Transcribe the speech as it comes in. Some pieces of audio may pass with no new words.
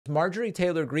Marjorie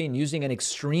Taylor Greene, using an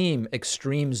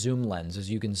extreme zoom lens, as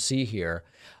you can see here,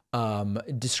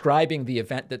 describing the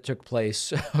event that took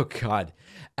place, oh God,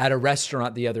 at a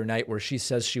restaurant the other night where she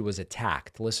says she was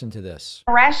attacked. Listen to this.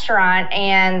 Restaurant,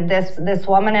 and this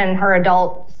woman and her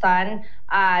adult son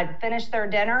finished their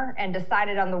dinner and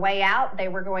decided on the way out they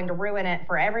were going to ruin it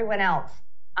for everyone else,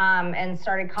 and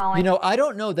started calling You know, I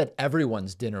don't know that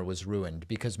everyone's dinner was ruined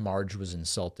because Marge was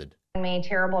insulted. Me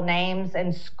terrible names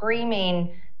and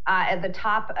screaming at the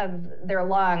top of their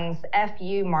lungs, "F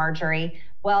you, Marjorie."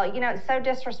 Well, you know, it's so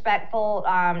disrespectful,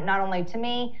 not only to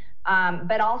me,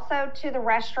 but also to the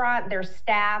restaurant, their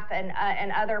staff,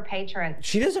 and other patrons.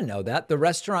 She doesn't know that. The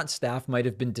restaurant staff might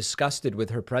have been disgusted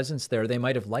with her presence there. They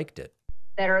might have liked it.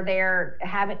 That are there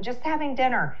having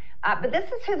dinner. But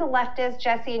this is who the left is,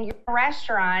 Jesse, in your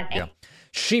restaurant. Yeah.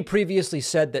 She previously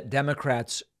said that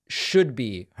Democrats should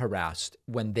be harassed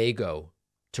when they go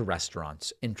to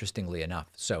restaurants, interestingly enough.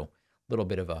 So a little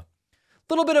bit of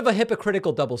a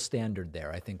hypocritical double standard there,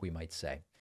 I think we might say.